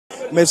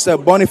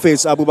Mr.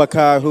 Boniface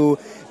Abubakar, who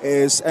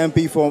is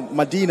MP for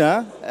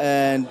Medina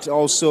and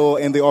also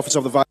in the office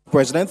of the Vice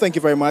President. Thank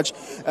you very much.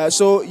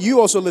 So you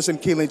also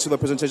listened keenly to the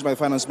presentation by the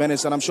Finance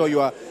Minister, and I'm sure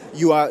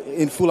you are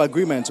in full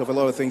agreement of a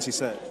lot of things he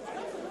said.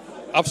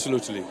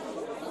 Absolutely.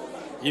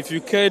 If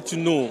you care to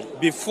know,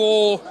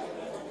 before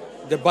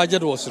the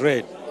budget was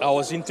read, I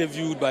was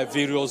interviewed by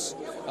various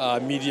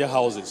media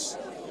houses,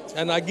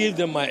 and I gave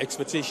them my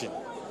expectation.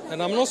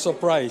 And I'm not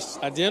surprised.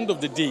 At the end of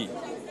the day,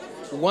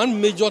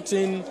 one major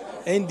thing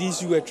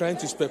NDC were trying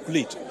to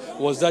speculate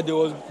was that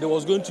there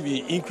was going to be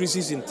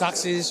increases in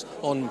taxes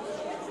on.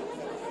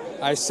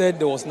 I said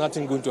there was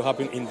nothing going to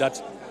happen in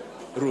that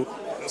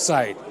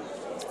side.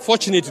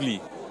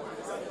 Fortunately,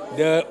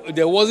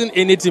 there wasn't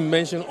anything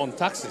mentioned on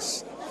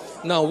taxes.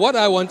 Now, what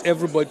I want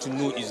everybody to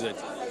know is that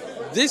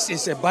this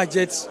is a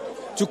budget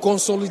to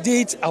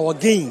consolidate our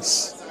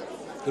gains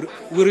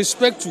with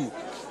respect to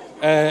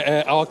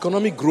our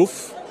economic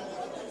growth,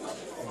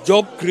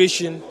 job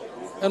creation,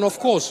 and of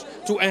course,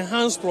 to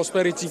enhance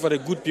prosperity for the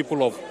good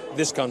people of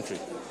this country.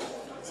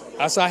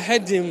 As I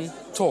heard him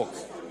talk,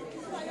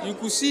 you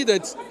could see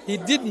that he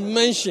did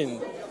mention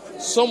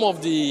some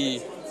of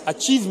the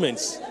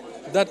achievements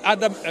that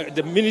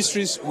the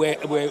ministries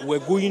were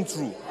going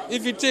through.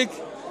 If you take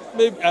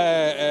maybe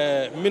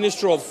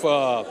Minister of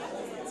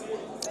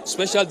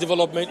Special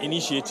Development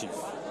Initiative,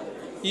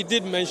 he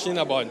did mention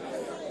about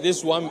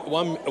this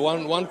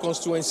one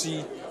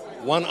constituency,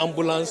 one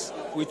ambulance.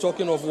 We're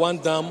talking of one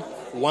dam,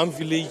 one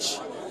village.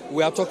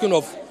 We are talking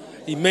of,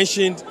 he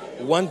mentioned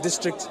one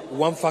district,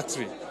 one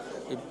factory.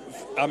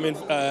 I mean,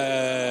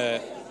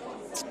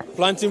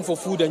 planting for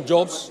food and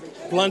jobs,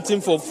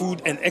 planting for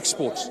food and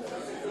exports.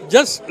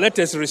 Just let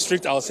us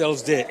restrict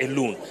ourselves there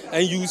alone,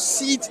 and you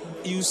see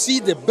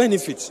the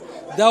benefits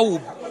that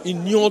will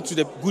inure to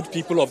the good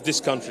people of this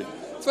country.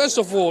 First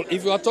of all,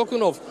 if you are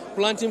talking of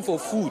planting for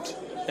food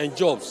and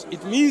jobs,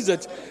 it means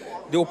that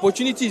the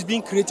opportunity is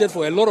being created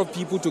for a lot of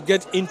people to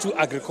get into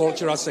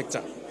agricultural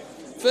sector.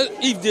 First,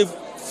 if they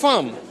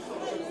farm,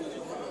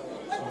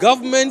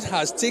 government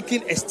has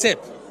taken a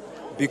step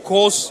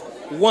because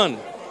one,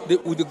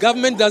 the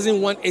government doesn't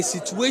want a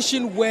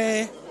situation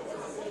where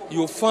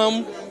you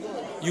farm,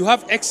 you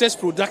have excess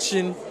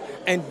production,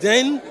 and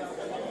then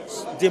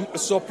the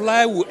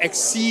supply will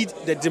exceed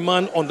the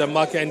demand on the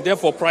market, and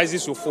therefore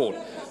prices will fall.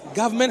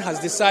 Government has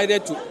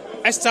decided to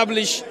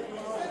establish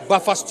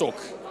buffer stock,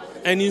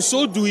 and in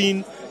so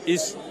doing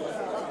is,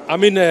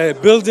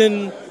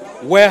 building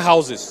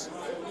warehouses.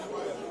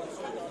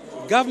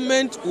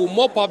 Government will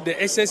mop up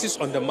the excesses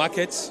on the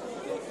market,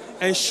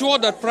 ensure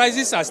that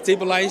prices are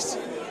stabilized.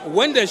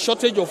 When there's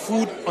shortage of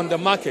food on the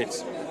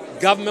market,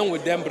 government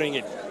will then bring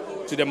it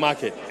to the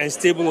market and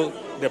stable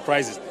the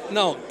prices.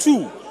 Now,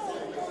 two,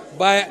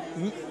 by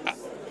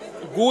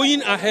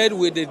going ahead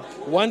with the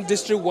one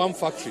district, one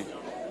factory,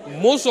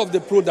 most of the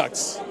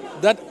products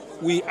that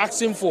we're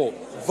asking for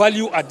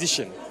value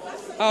addition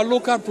are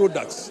local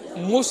products,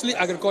 mostly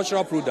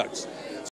agricultural products.